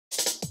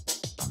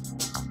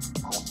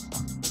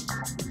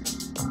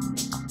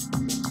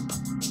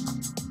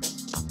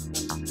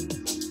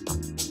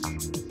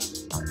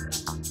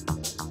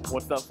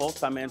What's up,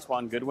 folks? I'm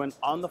Antoine Goodwin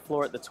on the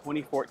floor at the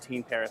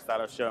 2014 Paris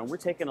Auto Show, and we're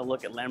taking a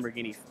look at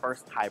Lamborghini's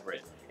first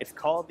hybrid. It's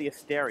called the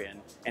Asterion,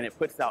 and it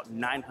puts out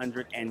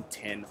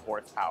 910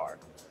 horsepower.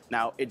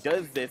 Now, it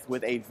does this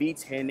with a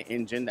V10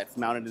 engine that's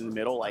mounted in the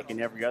middle like in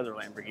every other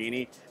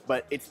Lamborghini,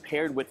 but it's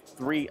paired with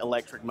 3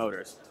 electric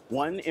motors.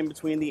 One in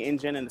between the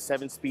engine and the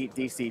 7-speed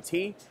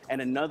DCT,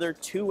 and another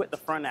 2 at the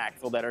front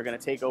axle that are going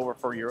to take over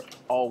for your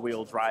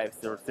all-wheel drive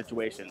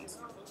situations.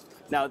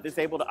 Now, it's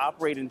able to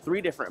operate in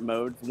 3 different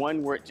modes,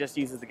 one where it just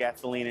uses the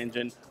gasoline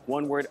engine,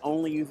 one where it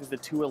only uses the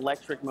 2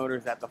 electric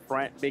motors at the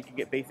front, making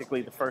it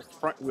basically the first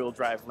front-wheel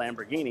drive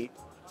Lamborghini.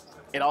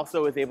 It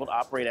also is able to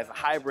operate as a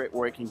hybrid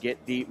where it can get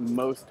the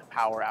most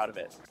power out of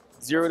it.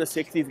 0 to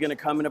 60 is going to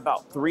come in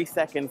about 3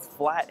 seconds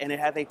flat, and it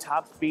has a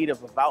top speed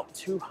of about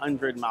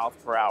 200 miles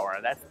per hour.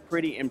 That's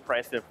pretty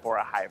impressive for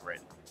a hybrid.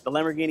 The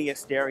Lamborghini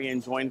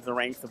Asterion joins the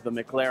ranks of the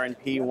McLaren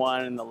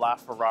P1 and the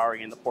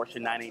LaFerrari and the Porsche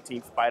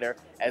 918 Spider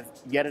as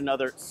yet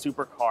another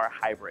supercar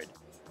hybrid.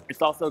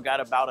 It's also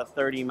got about a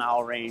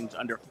 30-mile range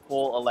under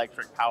full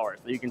electric power,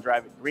 so you can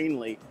drive it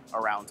greenly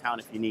around town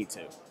if you need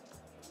to.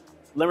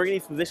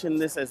 Lamborghini's positioned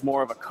this as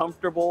more of a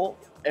comfortable,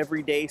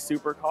 everyday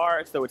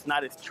supercar, so it's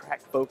not as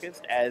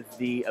track-focused as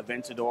the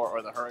Aventador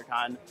or the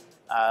Huracan,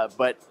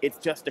 but it's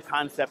just a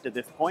concept at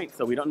this point,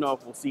 so we don't know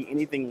if we'll see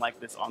anything like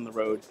this on the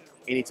road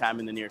anytime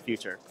in the near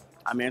future.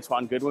 I'm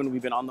Antoine Goodwin.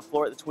 We've been on the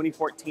floor at the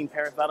 2014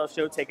 Paris Auto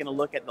Show taking a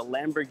look at the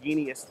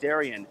Lamborghini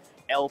Asterion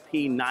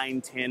LP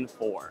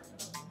 910-4.